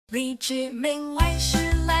李之茗外师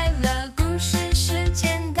来了，故事时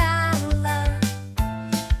间到了，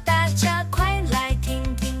大家快来听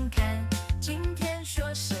听看，今天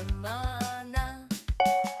说什么呢？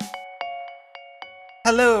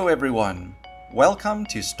 Hello everyone, welcome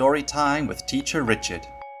to Story Time with Teacher Richard.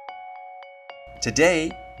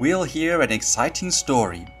 Today, we'll hear an exciting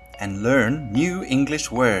story and learn new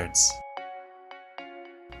English words.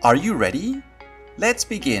 Are you ready? Let's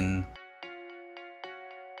begin.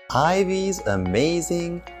 Ivy's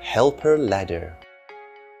amazing helper ladder.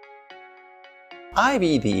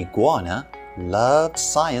 Ivy the iguana loved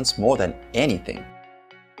science more than anything.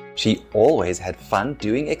 She always had fun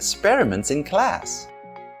doing experiments in class.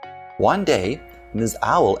 One day, Ms.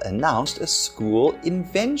 Owl announced a school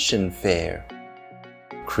invention fair.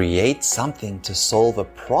 Create something to solve a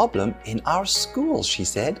problem in our school, she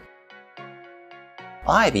said.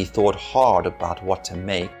 Ivy thought hard about what to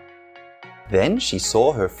make. Then she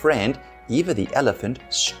saw her friend, Eva the elephant,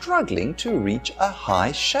 struggling to reach a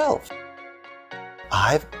high shelf.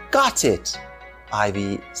 "I've got it,"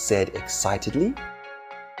 Ivy said excitedly.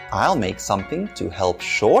 "I'll make something to help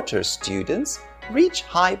shorter students reach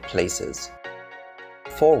high places."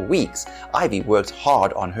 For weeks, Ivy worked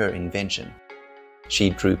hard on her invention. She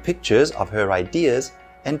drew pictures of her ideas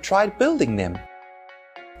and tried building them.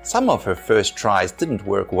 Some of her first tries didn't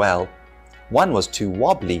work well. One was too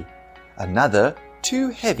wobbly, another too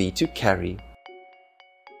heavy to carry.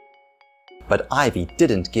 But Ivy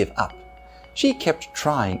didn't give up. She kept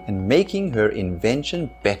trying and making her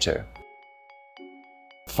invention better.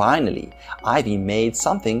 Finally, Ivy made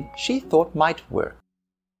something she thought might work.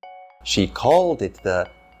 She called it the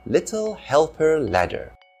Little Helper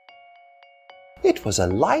Ladder. It was a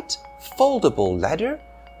light, foldable ladder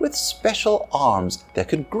with special arms that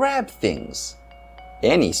could grab things.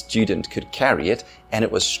 Any student could carry it, and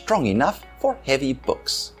it was strong enough for heavy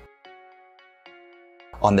books.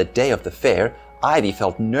 On the day of the fair, Ivy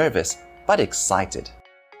felt nervous but excited.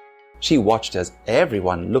 She watched as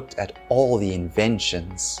everyone looked at all the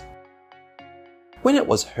inventions. When it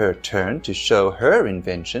was her turn to show her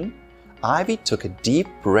invention, Ivy took a deep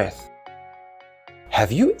breath.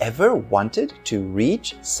 "Have you ever wanted to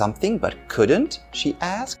reach something but couldn't?" she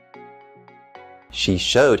asked. She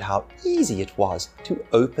showed how easy it was to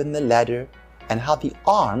open the ladder and how the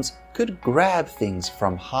arms could grab things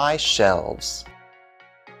from high shelves.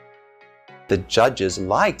 The judges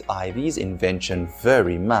liked Ivy's invention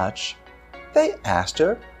very much. They asked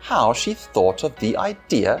her how she thought of the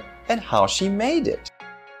idea and how she made it.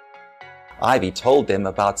 Ivy told them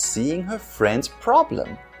about seeing her friend's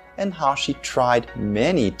problem and how she tried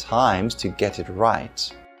many times to get it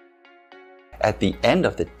right. At the end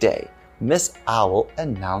of the day, Miss Owl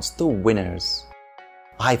announced the winners.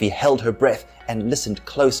 Ivy held her breath and listened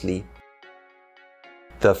closely.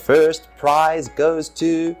 "The first prize goes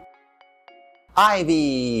to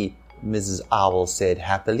Ivy," Mrs. Owl said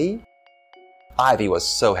happily. Ivy was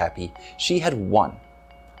so happy. She had won.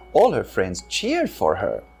 All her friends cheered for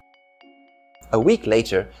her. A week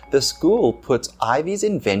later, the school put Ivy's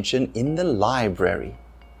invention in the library.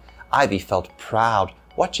 Ivy felt proud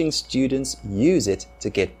watching students use it to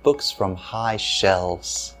get books from high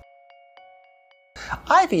shelves.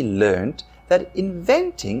 Ivy learned that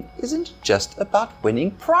inventing isn't just about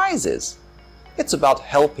winning prizes. It's about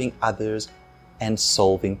helping others and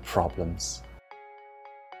solving problems.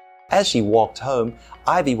 As she walked home,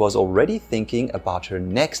 Ivy was already thinking about her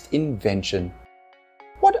next invention.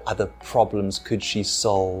 What other problems could she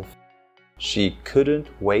solve? She couldn't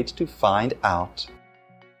wait to find out.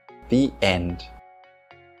 The end.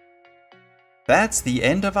 That's the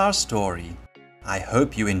end of our story. I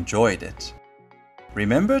hope you enjoyed it.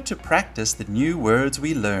 Remember to practice the new words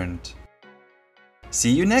we learned.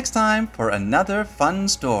 See you next time for another fun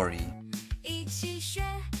story. 一起学，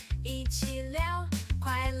一起聊，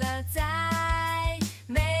快乐在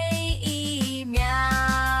每一秒。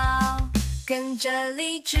跟着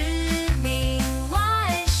李之茗外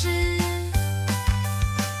师，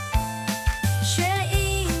学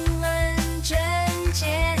英文真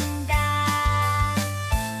简单。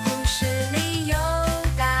故事里有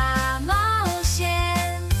大冒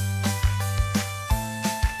险，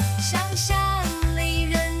想象力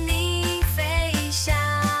任你飞翔。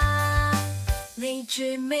李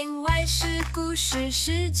之茗外师故事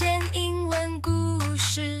时间，英文故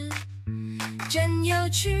事真有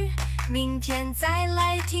趣。明天再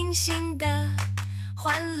来听新的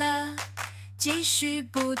欢乐，继续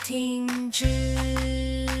不停止。